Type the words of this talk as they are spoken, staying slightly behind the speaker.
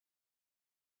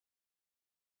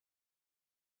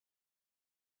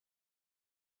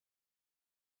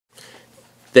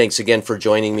Thanks again for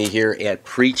joining me here at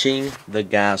Preaching the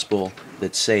Gospel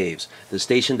That Saves, the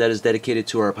station that is dedicated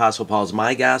to our Apostle Paul's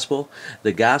My Gospel,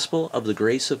 the gospel of the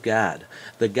grace of God,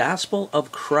 the gospel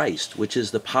of Christ, which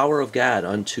is the power of God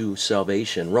unto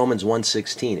salvation, Romans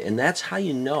 1:16. And that's how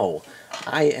you know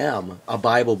I am a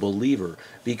Bible believer,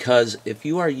 because if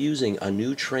you are using a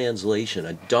new translation,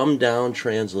 a dumbed-down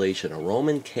translation, a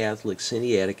Roman Catholic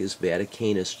Sinaiticus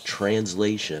Vaticanus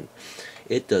translation,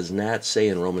 it does not say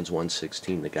in Romans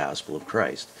 1:16 the gospel of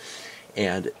Christ.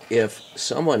 And if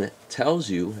someone tells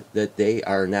you that they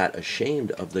are not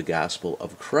ashamed of the gospel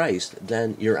of Christ,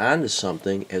 then you're onto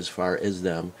something as far as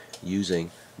them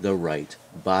using the right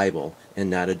Bible and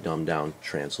not a dumbed-down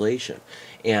translation.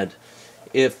 And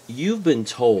if you've been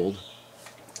told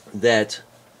that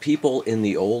people in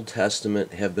the Old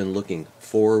Testament have been looking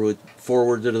forward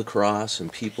to the cross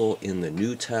and people in the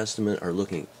New Testament are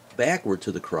looking backward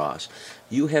to the cross,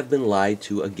 you have been lied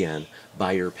to again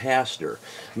by your pastor.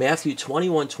 Matthew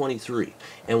 21:23,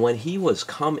 and when he was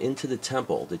come into the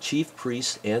temple, the chief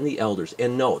priests and the elders,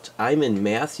 and note, I'm in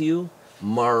Matthew,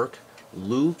 Mark,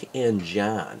 Luke, and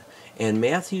John. And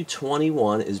Matthew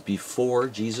 21 is before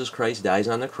Jesus Christ dies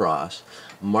on the cross.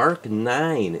 Mark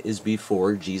 9 is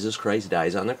before Jesus Christ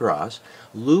dies on the cross.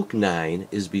 Luke 9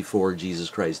 is before Jesus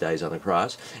Christ dies on the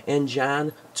cross. And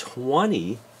John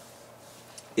 20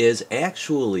 is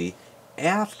actually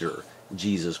after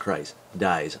Jesus Christ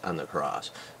dies on the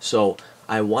cross. So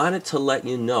I wanted to let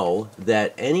you know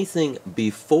that anything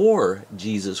before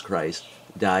Jesus Christ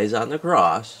dies on the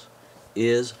cross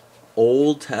is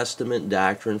Old Testament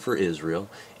doctrine for Israel,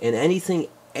 and anything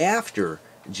after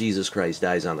Jesus Christ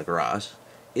dies on the cross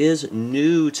is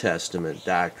New Testament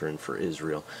doctrine for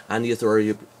Israel on the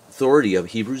authority of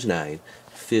Hebrews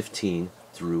 9:15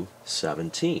 through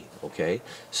 17. Okay,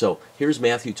 so here's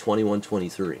Matthew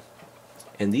 21:23,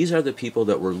 and these are the people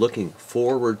that were looking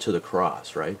forward to the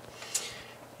cross, right?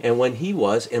 And when he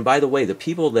was, and by the way, the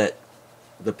people that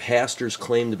the pastors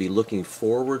claim to be looking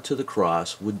forward to the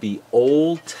cross would be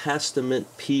Old Testament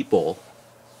people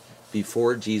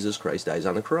before Jesus Christ dies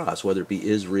on the cross, whether it be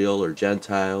Israel or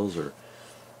Gentiles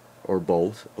or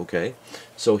both. Okay,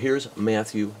 so here's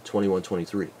Matthew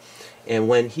 21:23, and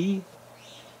when he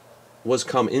was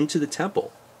come into the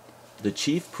temple, the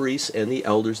chief priests and the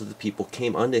elders of the people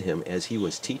came unto him as he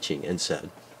was teaching, and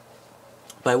said,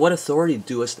 By what authority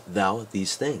doest thou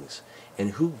these things?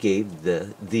 And who gave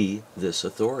thee this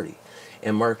authority?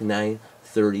 And Mark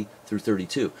 9:30 through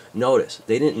 32. Notice,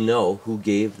 they didn't know who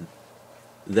gave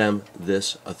them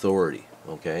this authority.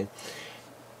 Okay?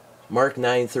 Mark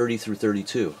 9:30 through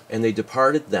 32. And they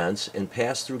departed thence, and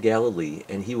passed through Galilee,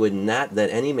 and he would not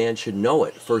that any man should know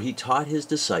it. For he taught his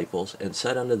disciples, and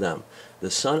said unto them,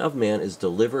 The Son of Man is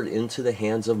delivered into the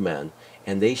hands of men,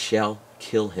 and they shall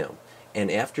kill him. And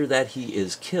after that he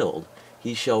is killed,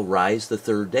 he shall rise the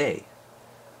third day.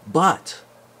 But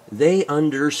they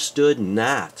understood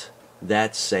not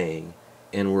that saying,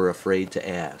 and were afraid to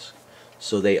ask.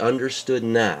 So they understood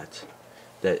not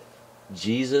that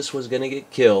Jesus was going to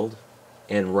get killed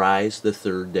and rise the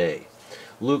third day.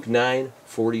 Luke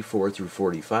 9:44 through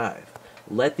 45.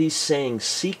 Let these sayings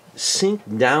sink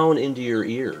down into your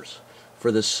ears,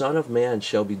 for the Son of Man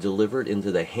shall be delivered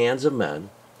into the hands of men.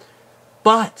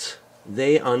 But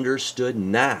they understood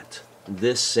not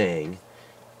this saying,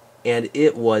 and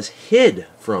it was hid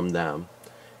from them,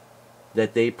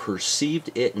 that they perceived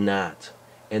it not,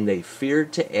 and they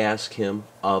feared to ask him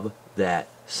of that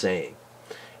saying.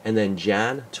 And then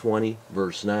John 20,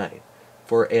 verse 9.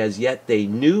 For as yet they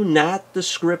knew not the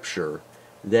scripture,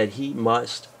 that he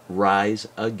must rise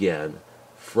again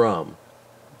from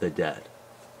the dead.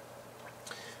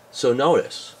 So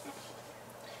notice,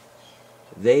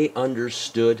 they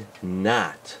understood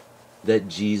not that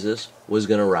Jesus was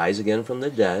going to rise again from the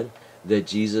dead, that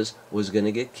Jesus was going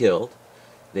to get killed.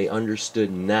 They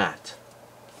understood not,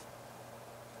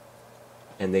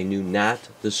 and they knew not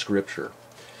the scripture.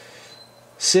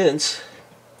 Since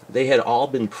they had all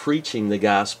been preaching the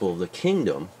gospel of the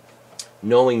kingdom,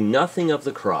 knowing nothing of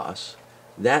the cross,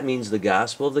 that means the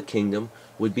gospel of the kingdom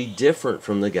would be different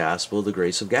from the gospel of the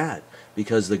grace of God,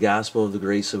 because the gospel of the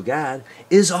grace of God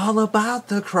is all about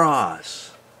the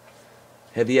cross.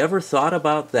 Have you ever thought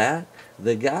about that?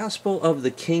 The gospel of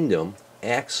the kingdom,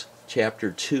 Acts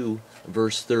chapter 2,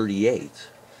 verse 38.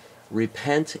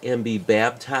 Repent and be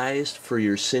baptized for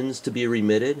your sins to be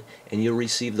remitted, and you'll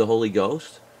receive the Holy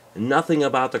Ghost. Nothing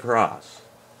about the cross.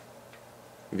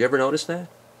 Have you ever noticed that?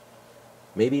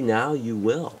 Maybe now you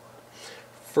will.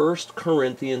 1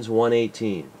 Corinthians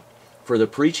 1:18. For the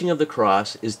preaching of the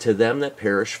cross is to them that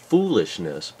perish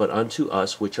foolishness, but unto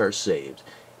us which are saved,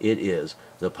 It is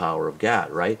the power of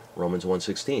God, right? Romans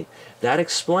 1:16. That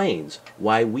explains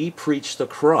why we preach the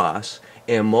cross,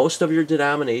 and most of your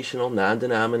denominational,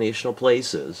 non-denominational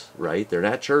places, right? They're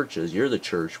not churches. You're the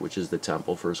church, which is the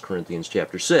temple, 1 Corinthians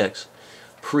chapter 6.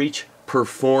 Preach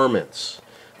performance.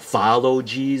 Follow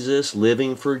Jesus,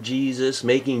 living for Jesus,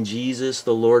 making Jesus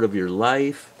the Lord of your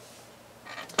life,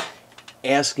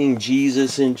 asking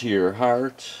Jesus into your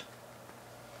heart,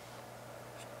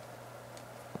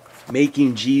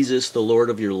 making Jesus the Lord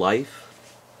of your life,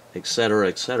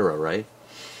 etc., right?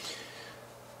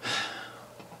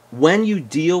 When you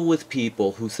deal with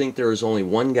people who think there is only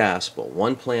one gospel,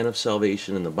 one plan of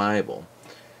salvation in the Bible,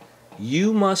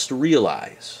 you must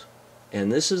realize, and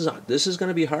this is going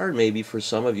to be hard maybe for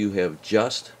some of you who have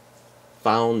just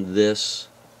found this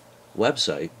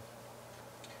website,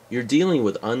 you're dealing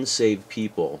with unsaved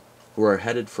people who are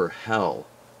headed for hell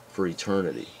for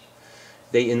eternity.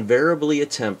 They invariably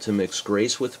attempt to mix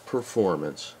grace with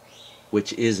performance,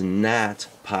 which is not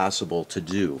possible to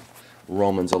do.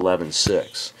 Romans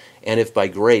 11:6. And if by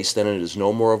grace, then it is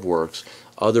no more of works,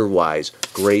 otherwise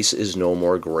grace is no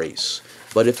more grace.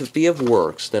 But if it be of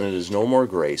works, then it is no more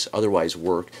grace, otherwise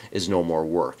work is no more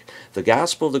work. The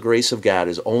gospel of the grace of God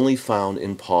is only found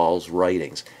in Paul's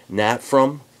writings, not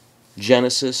from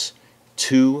Genesis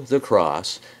to the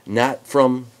cross, not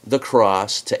from the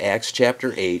cross to Acts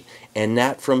chapter 8, and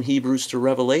not from Hebrews to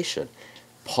Revelation.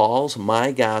 Paul's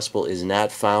My Gospel is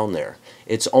not found there.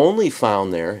 It's only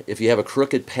found there if you have a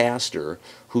crooked pastor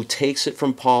who takes it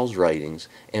from Paul's writings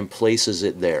and places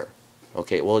it there.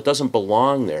 Okay, well, it doesn't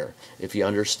belong there if you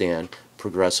understand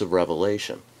progressive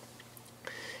revelation.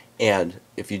 And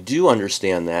if you do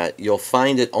understand that, you'll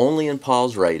find it only in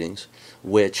Paul's writings,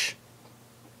 which,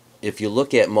 if you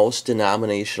look at most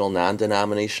denominational,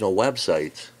 non-denominational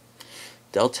websites,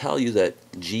 they'll tell you that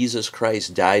Jesus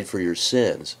Christ died for your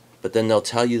sins, but then they'll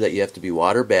tell you that you have to be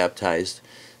water baptized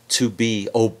to be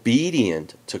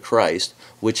obedient to Christ,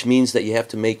 which means that you have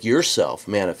to make yourself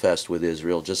manifest with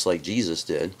Israel, just like Jesus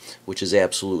did, which is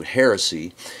absolute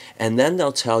heresy. And then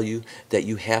they'll tell you that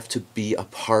you have to be a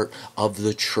part of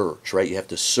the church, right? You have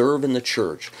to serve in the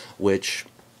church, which,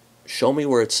 show me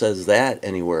where it says that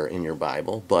anywhere in your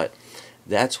Bible, but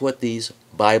that's what these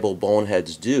Bible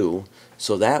boneheads do,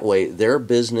 so that way their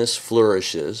business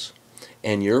flourishes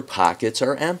and your pockets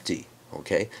are empty.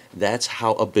 Okay, that's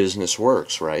how a business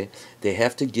works, right? They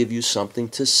have to give you something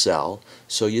to sell,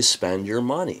 so you spend your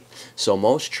money. So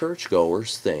most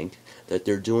churchgoers think that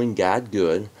they're doing God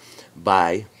good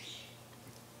by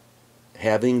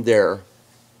having their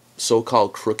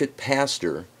so-called crooked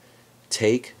pastor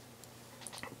take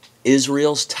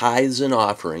Israel's tithes and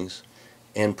offerings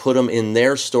and put them in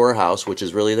their storehouse, which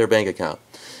is really their bank account,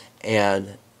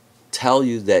 and tell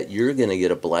you that you're going to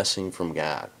get a blessing from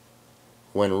God,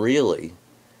 when really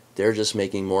they're just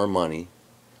making more money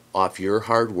off your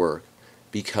hard work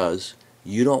because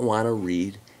you don't want to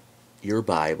read your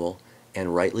Bible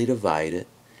and rightly divide it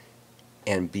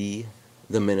and be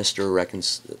the minister of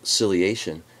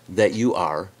reconciliation that you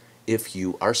are if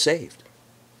you are saved.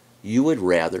 You would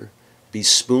rather be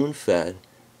spoon-fed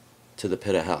to the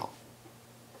pit of hell.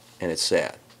 And it's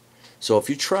sad. So if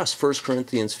you trust 1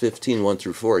 Corinthians 15, 1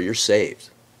 through 4, you're saved.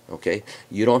 Okay?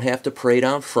 You don't have to pray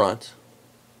down front.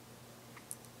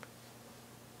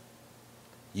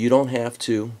 You don't have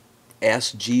to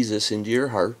ask Jesus into your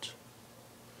heart.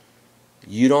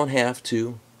 You don't have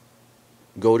to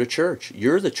go to church.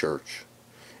 You're the church.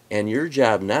 And your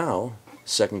job now,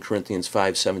 2 Corinthians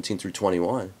 5, 17 through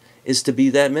 21, is to be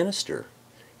that minister.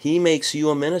 He makes you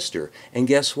a minister. And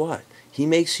guess what? He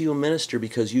makes you a minister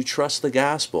because you trust the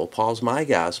gospel, Paul's My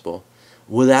Gospel,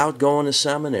 without going to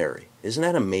seminary. Isn't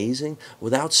that amazing?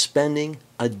 Without spending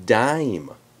a dime.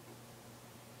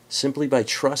 Simply by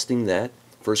trusting that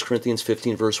 1 Corinthians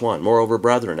 15, verse 1. Moreover,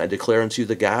 brethren, I declare unto you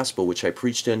the gospel which I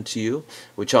preached unto you,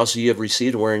 which also ye have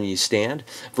received, wherein ye stand.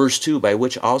 Verse 2, by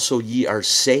which also ye are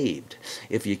saved,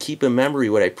 if ye keep in memory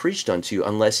what I preached unto you,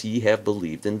 unless ye have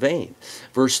believed in vain.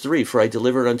 Verse 3, for I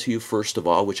delivered unto you first of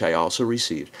all, which I also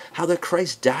received, how that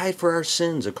Christ died for our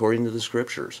sins according to the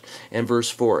Scriptures. And verse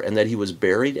 4, and that he was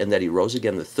buried, and that he rose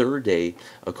again the third day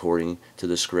according to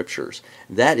the Scriptures.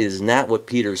 That is not what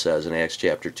Peter says in Acts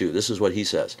chapter 2. This is what he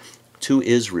says. To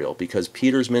Israel, because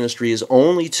Peter's ministry is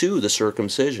only to the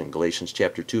circumcision, Galatians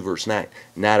chapter 2, verse 9,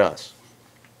 not us.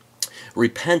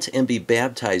 Repent and be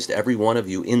baptized, every one of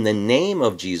you, in the name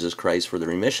of Jesus Christ for the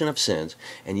remission of sins,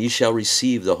 and ye shall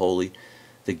receive the Holy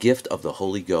the gift of the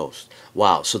Holy Ghost.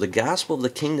 Wow, so the gospel of the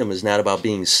kingdom is not about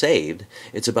being saved.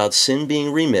 It's about sin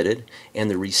being remitted and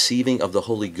the receiving of the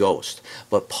Holy Ghost.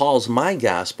 But Paul's my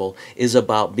gospel is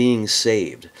about being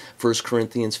saved. 1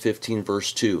 Corinthians 15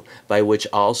 verse 2, by which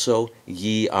also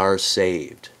ye are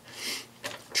saved.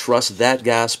 Trust that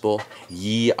gospel,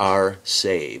 ye are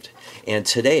saved. And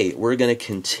today we're going to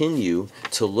continue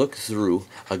to look through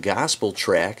a gospel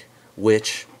tract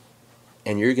which,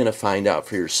 and you're going to find out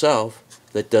for yourself,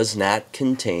 that does not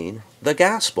contain the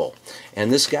gospel.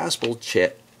 And this gospel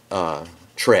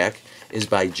tract is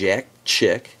by Jack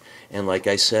Chick, and like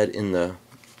I said in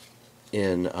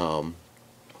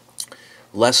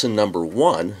lesson number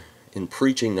 1, in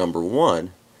preaching number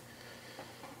 1,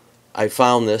 I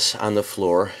found this on the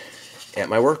floor at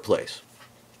my workplace,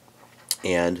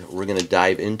 and we're going to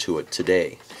dive into it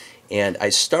today. And I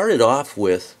started off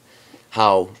with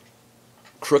how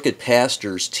crooked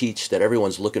pastors teach that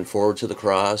everyone's looking forward to the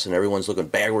cross and everyone's looking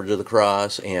backward to the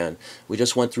cross, and we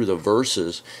just went through the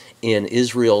verses in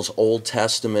Israel's Old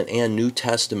Testament and New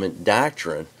Testament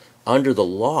doctrine under the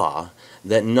law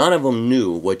that none of them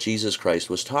knew what Jesus Christ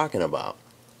was talking about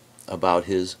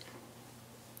his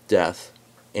death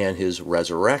and his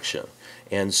resurrection.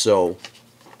 And so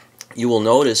you will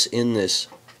notice in this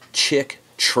Chick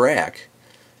tract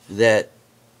that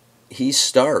he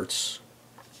starts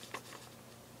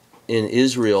in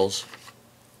Israel's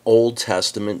Old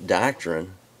Testament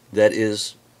doctrine that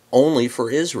is only for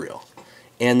Israel.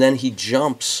 And then he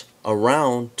jumps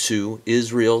around to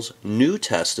Israel's New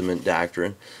Testament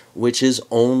doctrine, which is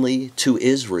only to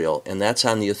Israel, and that's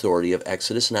on the authority of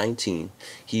Exodus 19,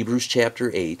 Hebrews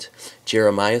chapter 8,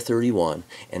 Jeremiah 31,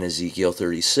 and Ezekiel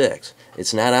 36.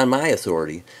 It's not on my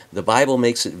authority. The Bible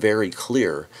makes it very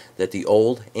clear that the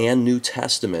Old and New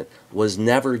Testament was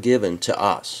never given to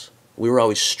us. We were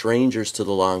always strangers to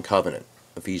the law and covenant,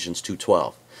 Ephesians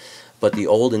 2:12. But the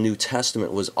Old and New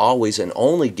Testament was always and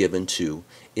only given to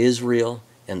Israel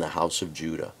and the house of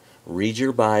Judah. Read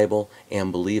your Bible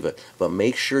and believe it. But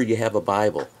make sure you have a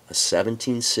Bible, a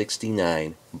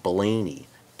 1769 Blaney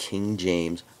King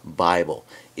James Bible.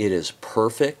 It is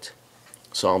perfect,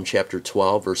 Psalm chapter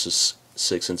 12, verses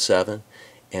 6 and 7,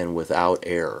 and without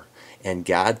error. And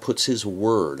God puts His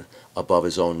word above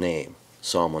His own name,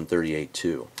 Psalm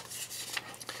 138:2.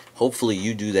 Hopefully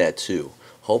you do that too.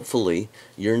 Hopefully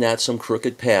you're not some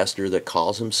crooked pastor that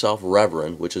calls himself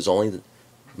reverend, which is only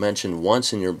mentioned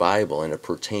once in your Bible and it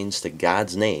pertains to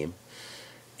God's name,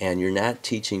 and you're not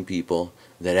teaching people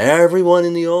that everyone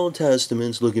in the Old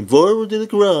Testament's looking forward to the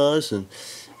cross. And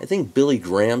I think Billy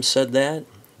Graham said that.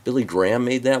 Billy Graham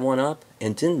made that one up.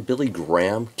 And didn't Billy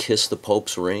Graham kiss the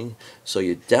Pope's ring? So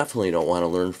you definitely don't want to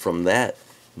learn from that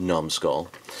numbskull.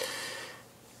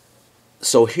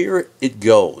 So here it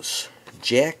goes.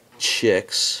 Jack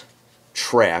Chick's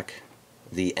tract,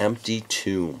 The Empty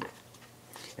Tomb.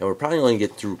 And we're probably going to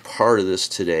get through part of this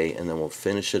today, and then we'll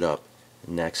finish it up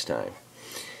next time.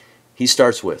 He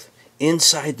starts with,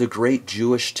 inside the great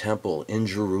Jewish temple in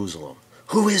Jerusalem.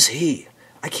 Who is he?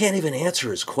 I can't even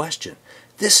answer his question.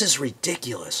 This is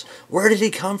ridiculous. Where did he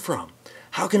come from?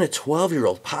 How can a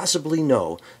 12-year-old possibly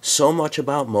know so much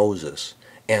about Moses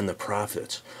and the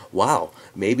prophets? Wow,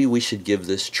 maybe we should give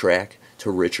this tract to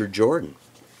Richard Jordan.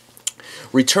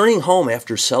 Returning home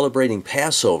after celebrating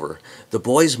Passover, the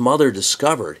boy's mother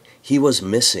discovered he was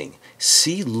missing.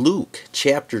 See Luke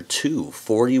chapter 2,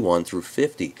 41 through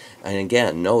 50. And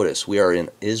again, notice we are in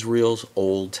Israel's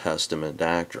Old Testament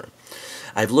doctrine.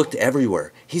 I've looked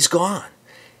everywhere. He's gone.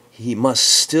 He must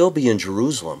still be in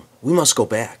Jerusalem. We must go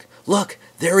back. Look,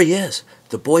 there he is.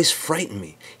 The boy's frightened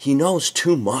me. He knows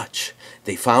too much.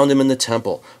 They found him in the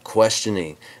temple,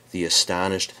 questioning the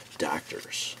astonished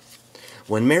doctors.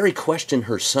 When Mary questioned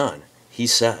her son, he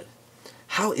said,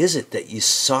 How is it that ye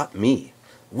sought me?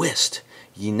 Wist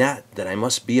ye not that I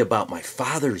must be about my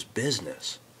Father's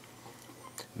business?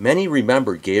 Many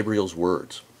remember Gabriel's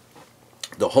words.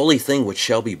 The holy thing which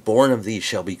shall be born of thee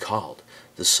shall be called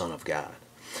the Son of God.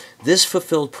 This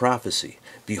fulfilled prophecy.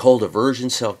 Behold, a virgin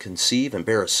shall conceive and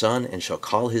bear a son, and shall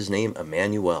call his name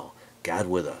Emmanuel, God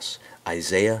with us.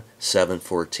 Isaiah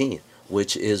 7:14,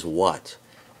 which is what?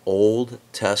 Old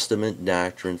Testament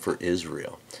doctrine for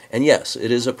Israel. And yes, it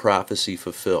is a prophecy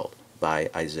fulfilled by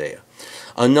Isaiah.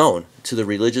 Unknown to the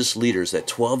religious leaders, that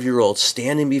 12-year-old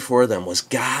standing before them was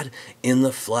God in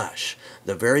the flesh,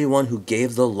 the very one who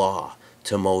gave the law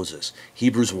to Moses.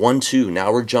 Hebrews 1:2,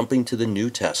 now we're jumping to the New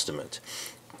Testament.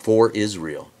 For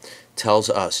Israel tells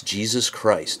us Jesus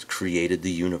Christ created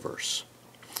the universe.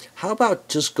 How about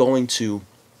just going to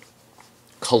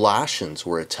Colossians,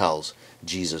 where it tells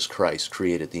Jesus Christ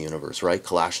created the universe, right?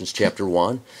 Colossians chapter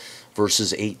 1.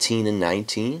 verses 18 and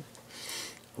 19,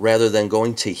 rather than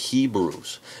going to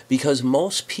Hebrews. Because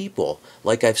most people,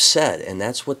 like I've said, and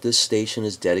that's what this station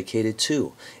is dedicated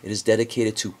to, it is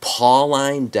dedicated to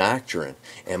Pauline doctrine.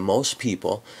 And most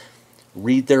people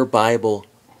read their Bible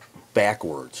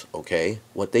backwards, okay?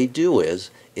 What they do is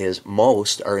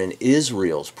most are in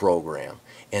Israel's program,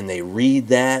 and they read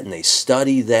that and they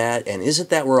study that, and isn't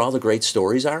that where all the great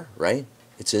stories are, right?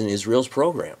 It's in Israel's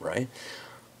program, right?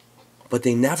 But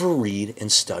they never read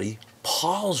and study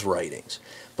Paul's writings.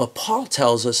 But Paul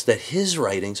tells us that his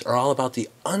writings are all about the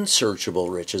unsearchable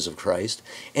riches of Christ,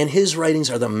 and his writings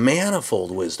are the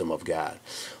manifold wisdom of God.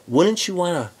 Wouldn't you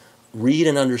want to read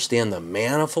and understand the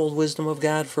manifold wisdom of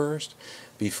God first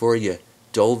before you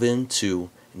dove into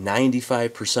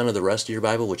 95% of the rest of your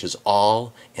Bible, which is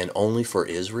all and only for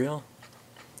Israel?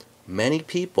 Many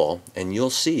people, and you'll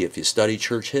see if you study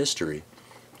church history,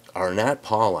 are not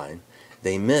Pauline.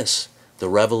 They miss the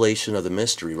revelation of the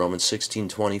mystery, Romans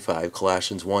 16:25,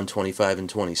 Colossians 1:25 and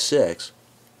 26,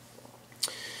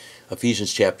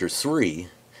 Ephesians chapter 3,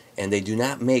 and they do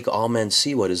not make all men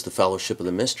see what is the fellowship of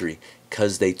the mystery,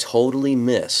 because they totally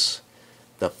miss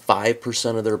the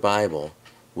 5% of their Bible,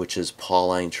 which is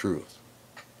Pauline truth.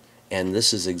 And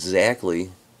this is exactly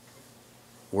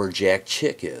where Jack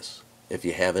Chick is, if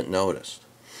you haven't noticed.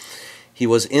 He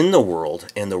was in the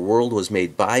world, and the world was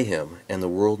made by him, and the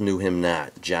world knew him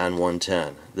not. John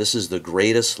 1:10. This is the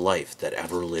greatest life that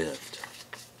ever lived.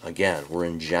 Again, we're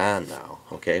in John now,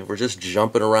 okay? We're just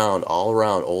jumping around, all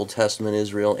around Old Testament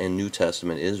Israel and New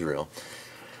Testament Israel.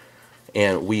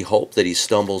 And we hope that he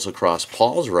stumbles across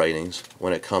Paul's writings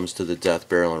when it comes to the death,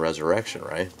 burial, and resurrection,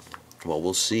 right? Well,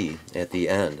 we'll see at the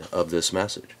end of this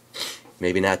message.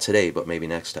 Maybe not today, but maybe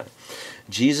next time.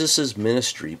 Jesus'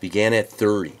 ministry began at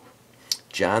 30.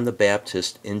 John the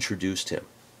Baptist introduced him.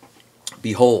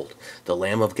 Behold, the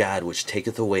Lamb of God which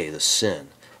taketh away the sin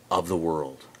of the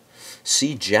world.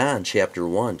 See John chapter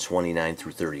 1, 29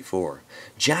 through 34.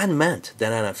 John meant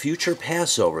that on a future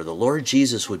Passover, the Lord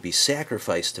Jesus would be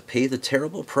sacrificed to pay the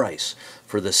terrible price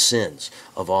for the sins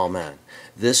of all men.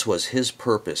 This was his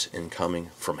purpose in coming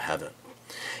from heaven.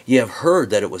 Ye have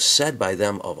heard that it was said by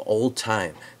them of old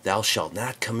time, Thou shalt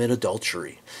not commit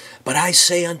adultery. But I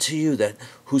say unto you that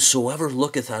whosoever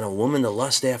looketh on a woman to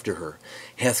lust after her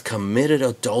hath committed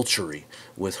adultery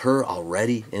with her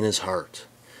already in his heart.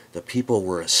 The people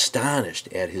were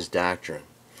astonished at his doctrine.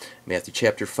 Matthew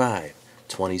chapter 5,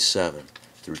 27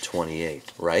 through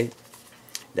 28, right?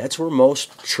 That's where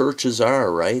most churches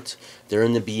are, right? They're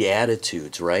in the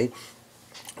Beatitudes, right?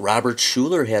 Robert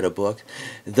Schuller had a book,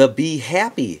 The Be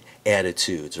Happy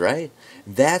Attitudes, right?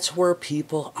 That's where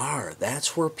people are.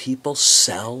 That's where people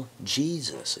sell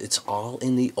Jesus. It's all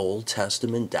in the Old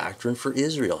Testament doctrine for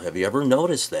Israel. Have you ever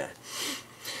noticed that?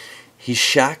 He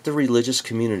shocked the religious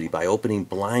community by opening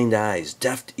blind eyes,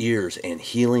 deaf ears, and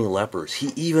healing lepers.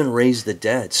 He even raised the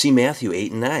dead. See Matthew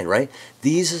 8 and 9, right?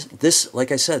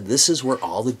 Like I said, this is where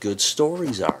all the good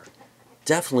stories are.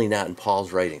 Definitely not in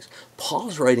Paul's writings.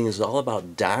 Paul's writing is all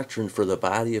about doctrine for the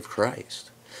body of Christ.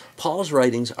 Paul's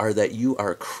writings are that you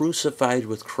are crucified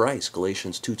with Christ,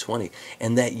 Galatians 2:20,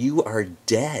 and that you are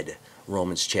dead,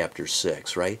 Romans chapter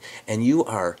 6, right? And you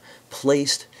are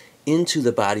placed into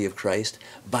the body of Christ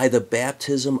by the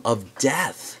baptism of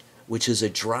death, which is a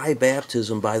dry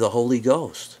baptism by the Holy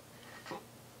Ghost.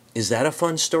 Is that a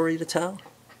fun story to tell?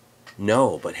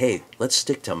 No, but hey, let's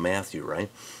stick to Matthew, right?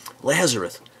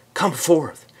 Lazarus, come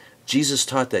forth. Jesus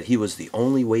taught that he was the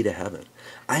only way to heaven.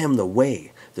 I am the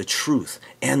way, the truth,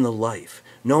 and the life.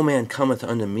 No man cometh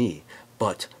unto me,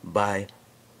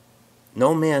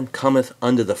 no man cometh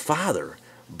unto the Father,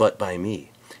 but by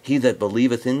me. He that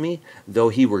believeth in me, though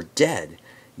he were dead,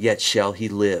 yet shall he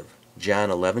live. John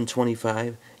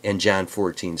 11:25 and John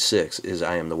 14:6 is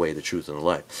I am the way, the truth, and the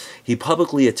life. He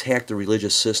publicly attacked the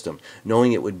religious system,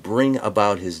 knowing it would bring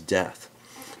about his death.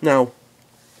 Now,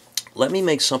 let me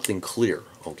make something clear,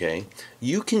 okay?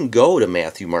 You can go to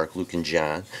Matthew, Mark, Luke, and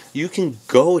John. You can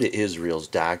go to Israel's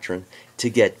doctrine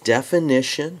to get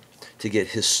definition, to get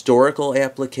historical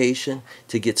application,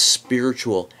 to get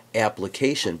spiritual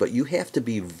application. But you have to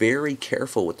be very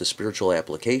careful with the spiritual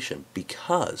application,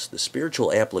 because the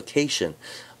spiritual application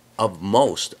of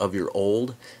most of your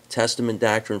Old Testament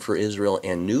doctrine for Israel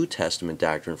and New Testament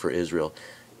doctrine for Israel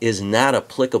is not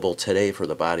applicable today for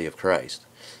the body of Christ.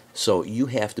 So you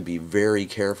have to be very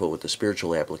careful with the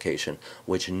spiritual application,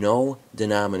 which no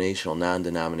denominational,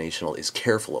 non-denominational is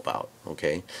careful about,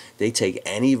 okay? They take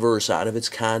any verse out of its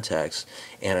context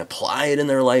and apply it in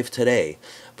their life today.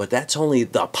 But that's only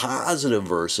the positive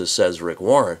verses, says Rick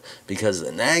Warren, because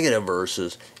the negative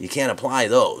verses, you can't apply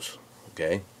those,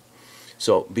 okay?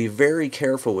 So be very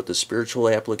careful with the spiritual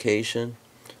application,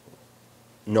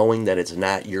 knowing that it's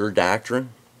not your doctrine,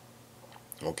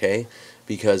 okay?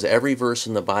 Because every verse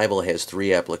in the Bible has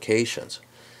three applications: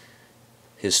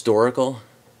 historical,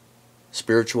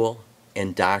 spiritual,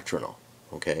 and doctrinal,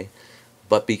 okay?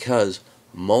 But because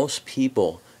most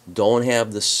people don't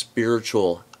have the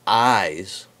spiritual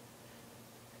eyes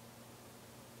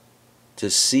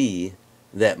to see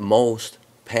that most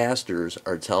pastors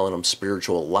are telling them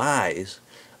spiritual lies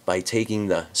by taking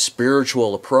the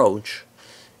spiritual approach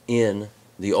in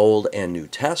the Old and New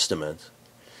Testament,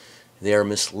 they are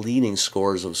misleading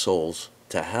scores of souls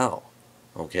to hell.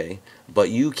 Okay? But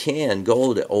you can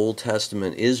go to Old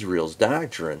Testament Israel's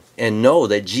doctrine and know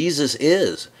that Jesus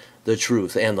is the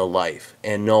truth and the life,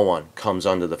 and no one comes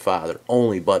unto the Father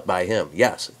only but by him.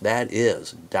 Yes, that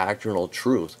is doctrinal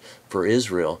truth for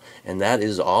Israel, and that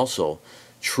is also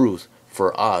truth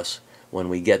for us when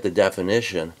we get the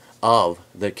definition of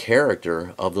the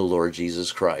character of the Lord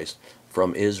Jesus Christ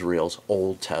from Israel's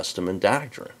Old Testament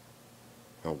doctrine.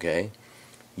 Okay?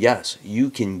 Yes, you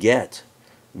can get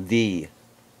the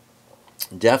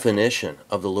definition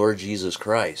of the Lord Jesus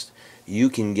Christ. You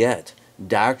can get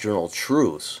doctrinal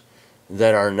truths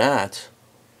that are not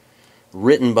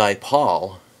written by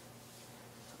Paul,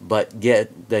 but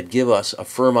that give us a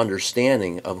firm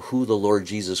understanding of who the Lord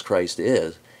Jesus Christ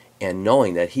is, and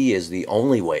knowing that he is the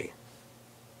only way,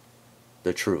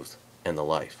 the truth, and the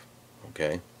life.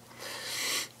 Okay?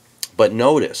 But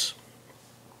notice,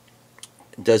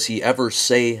 does he ever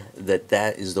say that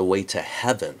that is the way to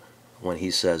heaven when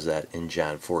he says that in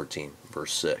John 14,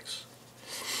 verse 6?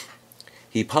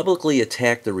 He publicly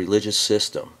attacked the religious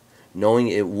system, knowing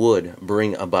it would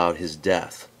bring about his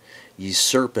death. Ye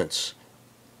serpents,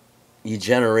 ye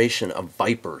generation of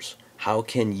vipers, how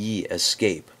can ye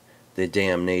escape the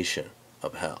damnation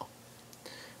of hell?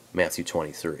 Matthew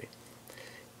 23.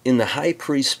 In the high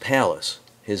priest's palace,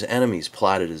 his enemies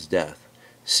plotted his death.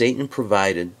 Satan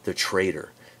provided the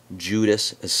traitor,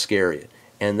 Judas Iscariot,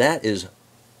 and that is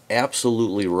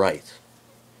absolutely right.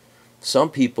 Some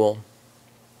people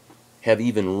have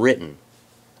even written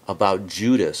about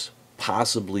Judas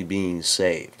possibly being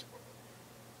saved.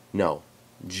 No,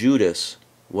 Judas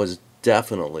was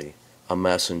definitely a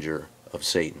messenger of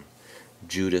Satan.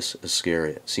 Judas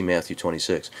Iscariot. See Matthew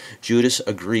 26. Judas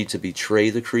agreed to betray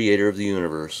the creator of the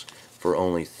universe for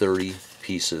only 30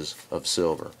 pieces of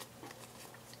silver.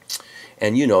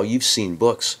 And you know, you've seen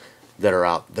books that are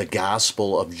out, the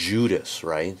Gospel of Judas,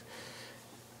 right?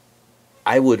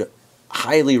 I would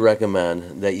highly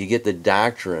recommend that you get the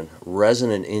doctrine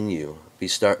resonant in you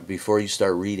before you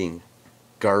start reading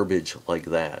garbage like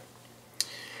that.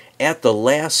 At the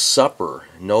Last Supper,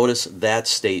 notice that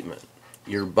statement.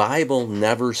 Your Bible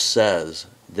never says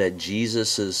that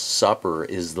Jesus' supper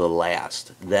is the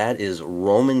last. That is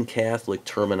Roman Catholic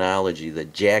terminology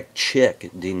that Jack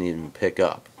Chick didn't even pick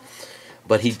up.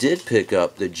 But he did pick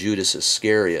up that Judas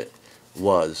Iscariot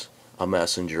was a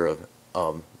messenger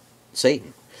of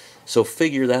Satan. So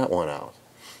figure that one out.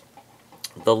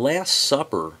 The Last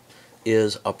Supper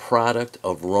is a product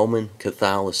of Roman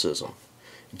Catholicism.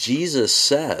 Jesus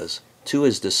says to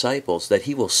his disciples that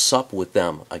he will sup with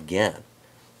them again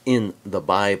in the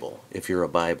Bible, if you're a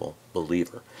Bible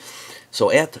believer. So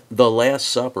at the Last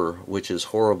Supper, which is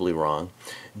horribly wrong,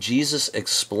 Jesus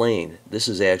explained, this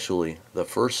is actually the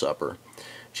first supper,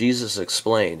 Jesus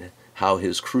explained how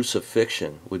his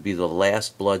crucifixion would be the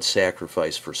last blood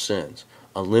sacrifice for sins,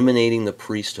 eliminating the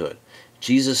priesthood.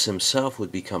 Jesus himself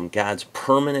would become God's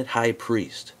permanent high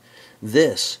priest.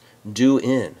 This do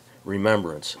in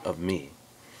remembrance of me.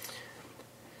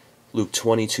 Luke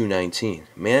 22:19.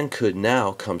 Man could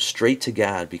now come straight to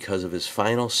God because of his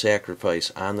final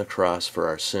sacrifice on the cross for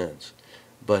our sins.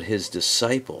 But his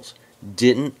disciples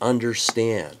didn't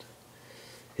understand.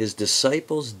 His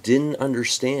disciples didn't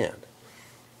understand.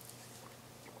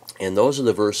 And those are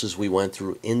the verses we went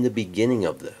through in the beginning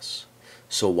of this.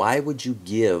 So why would you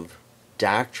give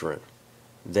doctrine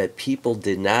that people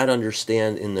did not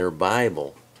understand in their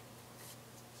Bible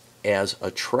as a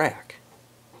tract?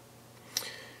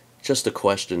 Just a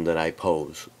question that I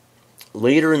pose.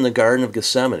 Later in the Garden of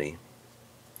Gethsemane,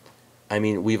 I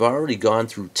mean, we've already gone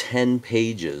through 10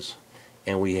 pages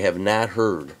and we have not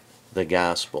heard the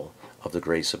gospel of the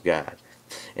grace of God.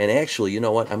 And actually, you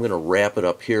know what? I'm going to wrap it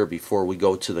up here before we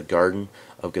go to the Garden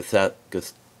of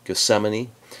Gethsemane.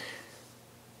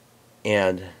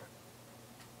 And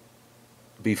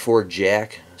before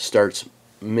Jack starts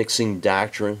mixing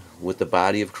doctrine with the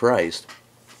body of Christ,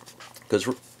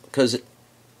 because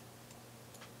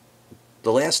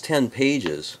the last 10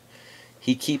 pages,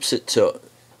 he keeps it to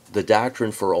the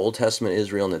doctrine for Old Testament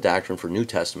Israel and the doctrine for New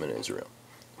Testament Israel.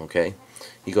 Okay?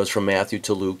 He goes from Matthew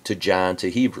to Luke to John to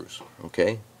Hebrews.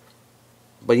 Okay?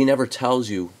 But he never tells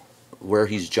you where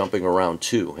he's jumping around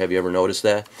to. Have you ever noticed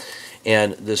that?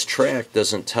 And this tract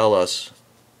doesn't tell us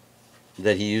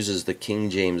that he uses the King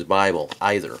James Bible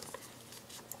either,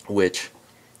 which,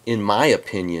 in my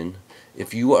opinion,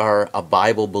 if you are a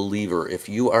Bible believer, if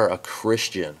you are a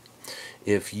Christian,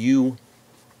 if you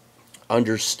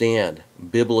understand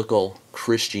biblical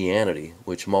Christianity,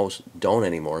 which most don't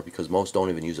anymore because most don't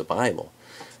even use a Bible,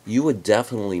 you would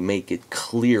definitely make it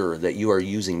clear that you are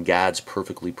using God's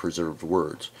perfectly preserved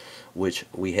words, which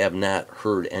we have not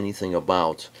heard anything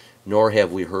about, nor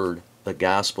have we heard the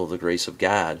gospel of the grace of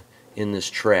God in this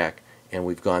tract, and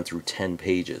we've gone through 10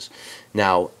 pages.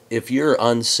 Now, if you're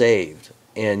unsaved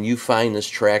and you find this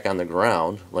tract on the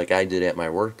ground, like I did at my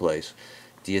workplace,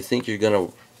 do you think you're going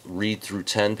to read through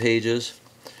 10 pages?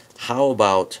 How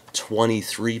about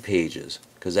 23 pages?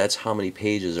 Because that's how many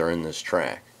pages are in this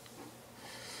tract.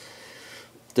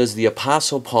 Does the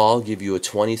Apostle Paul give you a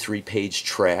 23-page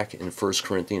tract in 1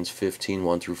 Corinthians 15,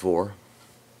 1 through 4?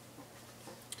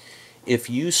 If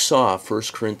you saw 1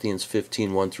 Corinthians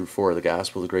 15, 1 through 4, the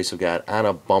gospel of the grace of God, on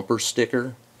a bumper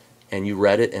sticker, and you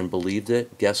read it and believed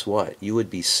it, guess what? You would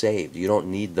be saved. You don't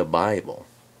need the Bible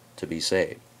to be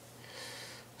saved.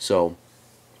 So,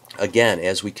 again,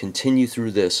 as we continue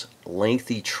through this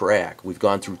lengthy tract, we've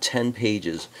gone through 10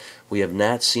 pages. We have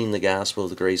not seen the gospel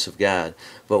of the grace of God.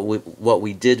 But what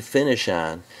we did finish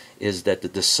on is that the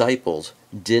disciples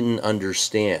didn't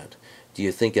understand. Do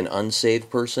you think an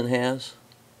unsaved person has?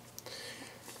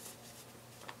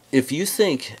 If you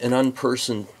think an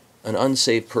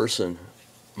unsaved person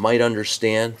might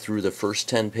understand through the first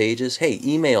 10 pages, hey,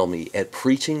 email me at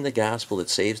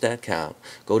preachingthegospelthatsaves.com.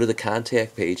 Go to the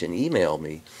contact page and email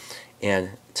me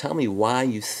and tell me why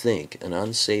you think an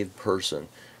unsaved person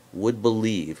would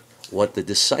believe what the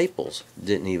disciples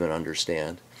didn't even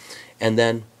understand. And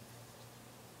then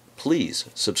please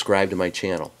subscribe to my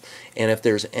channel. And if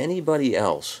there's anybody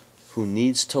else who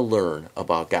needs to learn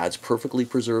about God's perfectly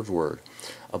preserved word,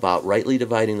 about rightly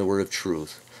dividing the word of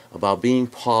truth, about being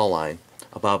Pauline,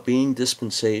 about being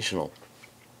dispensational,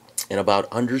 and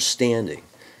about understanding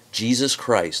Jesus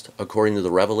Christ according to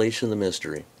the revelation of the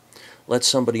mystery, let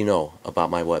somebody know about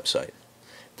my website.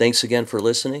 Thanks again for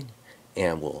listening,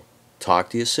 and we'll talk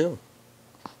to you soon.